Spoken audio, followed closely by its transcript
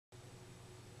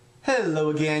Hello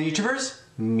again, YouTubers.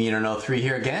 Meaner03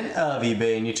 here again of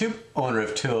eBay and YouTube, owner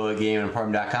of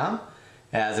TogaGameAndApartment.com.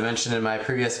 As I mentioned in my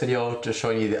previous video, just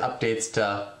showing you the updates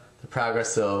to the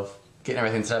progress of getting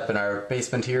everything set up in our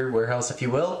basement here, warehouse if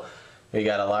you will. We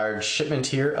got a large shipment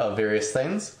here of various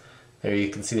things. There you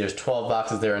can see there's 12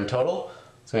 boxes there in total.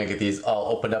 So I'm going to get these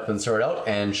all opened up and sorted out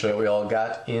and show you what we all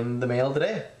got in the mail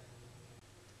today.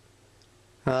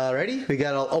 Alrighty, we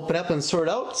got it all opened up and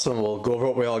sorted out, so we'll go over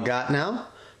what we all got now.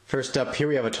 First up here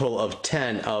we have a total of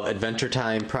 10 of Adventure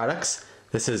Time products.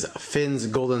 This is Finn's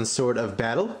Golden Sword of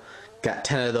Battle. Got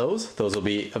 10 of those. Those will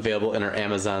be available in our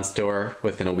Amazon store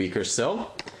within a week or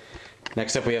so.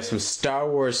 Next up we have some Star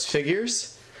Wars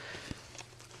figures.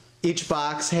 Each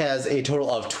box has a total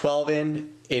of 12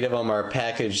 in. 8 of them are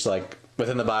packaged like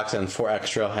within the box and 4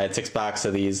 extra. I had 6 boxes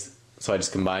of these, so I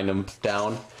just combined them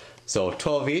down. So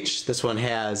 12 each. This one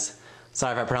has,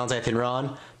 sorry if I pronounce anything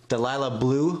wrong, Delilah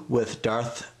Blue with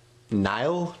Darth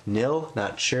Nil,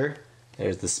 not sure.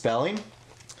 There's the spelling.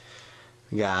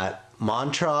 We got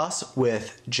Montross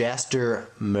with Jaster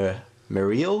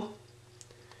Muriel.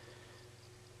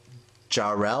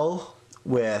 Jarrell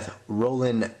with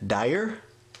Roland Dyer.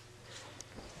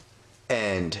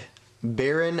 And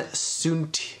Baron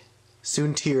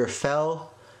Suntir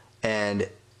Fell and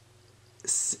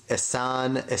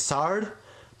Isan Isard.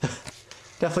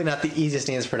 Definitely not the easiest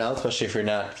names to pronounce, especially if you're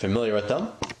not familiar with them.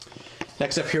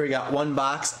 Next up here we got one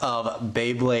box of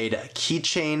Beyblade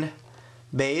keychain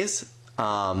bays.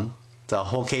 It's a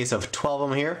whole case of 12 of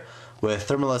them here with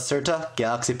Thermal Lacerta,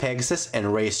 Galaxy Pegasus,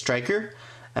 and Ray Striker.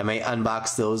 I may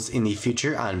unbox those in the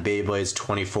future on Beyblades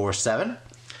 24/7.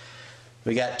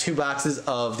 We got 2 boxes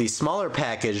of the smaller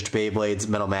packaged Beyblades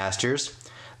Metal Masters.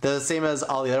 They're the same as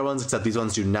all the other ones, except these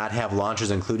ones do not have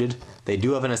launchers included. They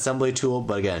do have an assembly tool,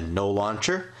 but again, no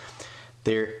launcher.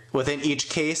 Within each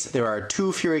case, there are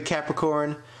 2 Fury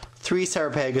Capricorn, 3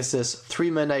 Cyber Pegasus,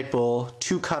 3 Midnight Bull,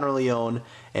 2 Connor Leone,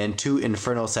 and 2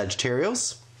 Inferno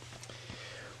Sagittarius.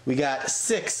 We got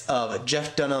 6 of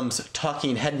Jeff Dunham's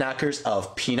Talking Head Knockers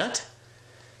of Peanut.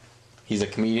 He's a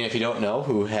comedian, if you don't know,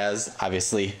 who has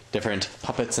obviously different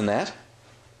puppets in that.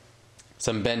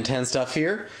 Some Ben 10 stuff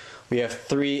here. We have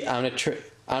 3 Omnitrix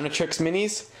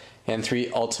minis and 3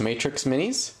 Ultimatrix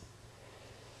minis.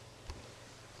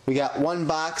 We got one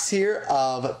box here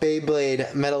of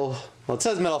Beyblade Metal, well it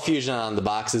says Metal Fusion on the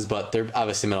boxes, but they're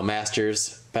obviously Metal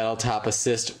Masters. Battle Top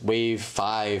Assist Wave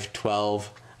 5, 12.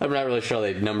 I'm not really sure how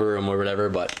they number them or whatever,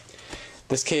 but in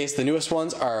this case the newest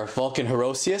ones are Vulcan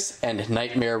Herosius and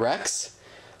Nightmare Rex.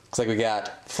 Looks like we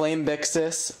got Flame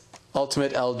Bixus,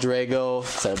 Ultimate El Drago,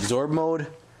 is that Absorb mode?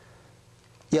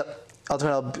 Yep,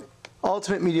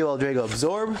 Ultimate Meteor El Drago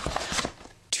Absorb,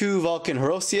 2 Vulcan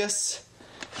Herosius.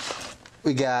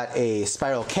 We got a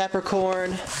Spiral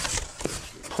Capricorn,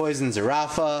 Poison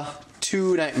Zarafa,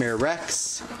 2 Nightmare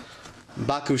Rex,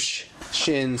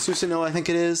 Bakushin Susanoo I think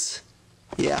it is.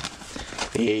 Yeah.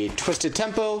 A Twisted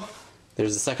Tempo,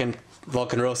 there's the second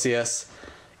Vulcan Herosius,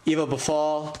 Eva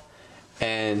Befall,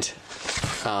 and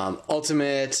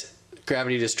Ultimate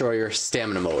Gravity Destroyer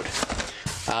Stamina Mode.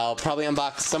 I'll probably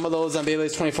unbox some of those on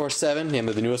Beyblades 24/7,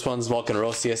 namely the newest ones, Vulcan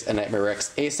Herosius and Nightmare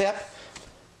Rex ASAP.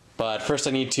 But first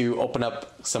I need to open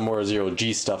up some more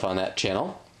 0G stuff on that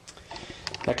channel.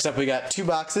 Next up we got 2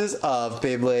 boxes of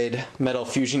Beyblade Metal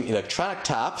Fusion Electronic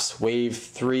Tops, Wave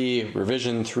 3,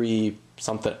 Revision 3,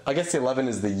 something. I guess the 11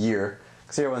 is the year,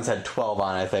 because the other ones had 12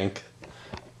 on I think.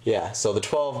 Yeah, so the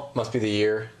 12 must be the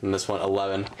year, and this one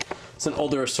 11. It's an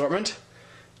older assortment.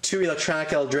 2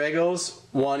 Electronic El Dragos,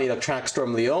 1 Electronic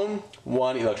Storm Leone,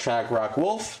 1 Electronic Rock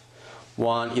Wolf,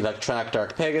 1 Electronic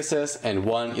Dark Pegasus, and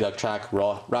 1 Electronic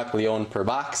Rock Leone per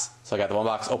box. So I got the one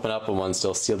box open up and one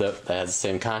still sealed up that has the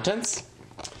same contents.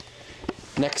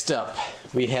 Next up,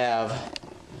 we have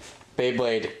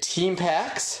Beyblade Team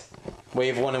Packs,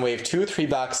 Wave 1 and Wave 2, 3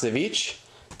 boxes of each.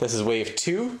 This is Wave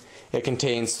 2. It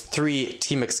contains 3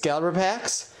 Team Excalibur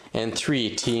packs and 2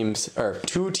 Team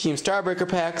Starbreaker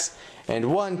packs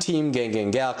and 1 Team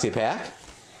Gang Galaxy pack.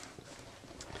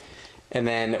 And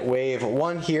then Wave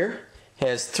 1 here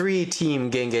has 3 Team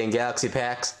Gang Galaxy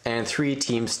packs and 3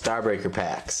 Team Starbreaker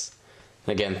packs.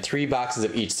 And again, 3 boxes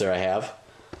of each there I have.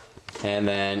 And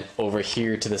then over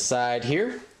here to the side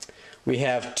here, we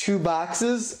have 2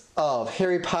 boxes of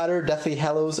Harry Potter Deathly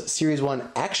Hallows Series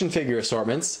 1 action figure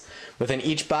assortments. Within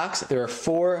each box there are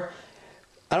 4,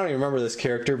 I don't even remember this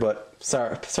character, but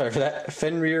sorry for that,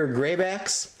 Fenrir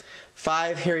Greybacks,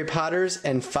 5 Harry Potters,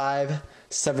 and 5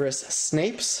 Severus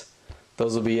Snapes.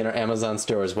 Those will be in our Amazon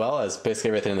store as well, as basically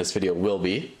everything in this video will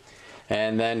be.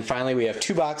 And then finally we have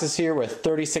 2 boxes here with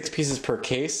 36 pieces per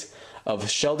case of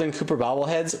Sheldon Cooper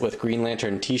bobbleheads with Green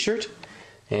Lantern t-shirt.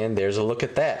 And there's a look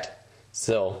at that.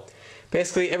 So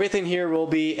basically everything here will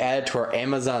be added to our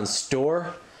Amazon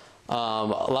store. A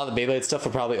lot of the Beyblade stuff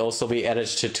will probably also be added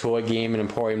to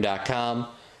toygameandemporium.com.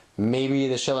 Maybe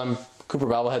the Sheldon Cooper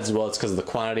bobbleheads as well, it's because of the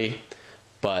quantity.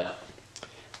 But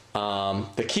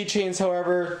the keychains,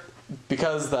 however,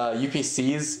 because the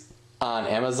UPCs on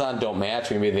Amazon don't match,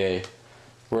 maybe they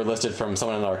were listed from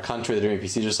someone in our country, they're doing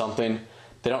UPCs or something,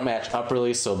 they don't match up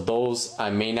really, so those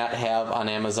I may not have on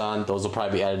Amazon. Those will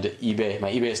probably be added to eBay,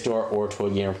 my eBay store, or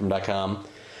toygamer.com.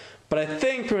 But I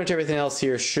think pretty much everything else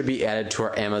here should be added to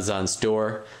our Amazon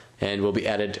store and will be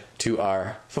added to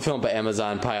our Fulfillment by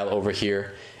Amazon pile over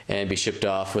here and be shipped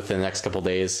off within the next couple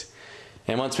days.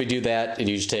 And once we do that, it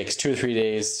usually takes 2 or 3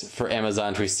 days for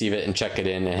Amazon to receive it and check it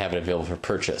in and have it available for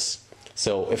purchase.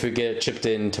 So if we get it shipped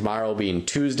in tomorrow, being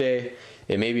Tuesday,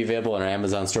 it may be available in our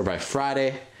Amazon store by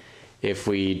Friday. If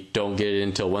we don't get it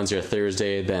until Wednesday or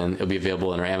Thursday, then it'll be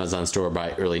available in our Amazon store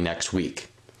by early next week.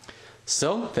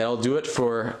 So that'll do it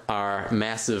for our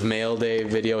massive mail day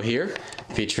video here,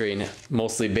 featuring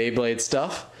mostly Beyblade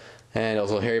stuff and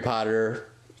also Harry Potter,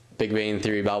 Big Bang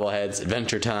Theory bobbleheads,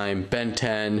 Adventure Time, Ben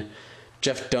 10,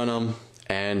 Jeff Dunham,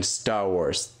 and Star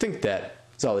Wars. I think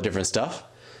that's all the different stuff.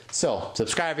 So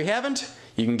subscribe if you haven't.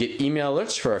 You can get email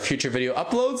alerts for our future video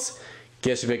uploads.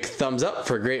 Give us a big thumbs up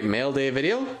for a great mail day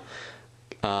video.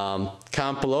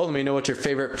 Comment below, let me know what your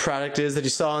favorite product is that you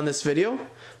saw in this video.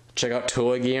 Check out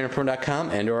toygamer.com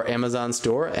and our Amazon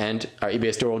store, and our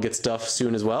eBay store will get stuff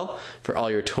soon as well for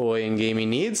all your toy and gaming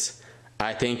needs.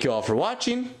 I thank you all for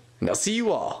watching, and I'll see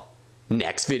you all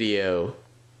next video.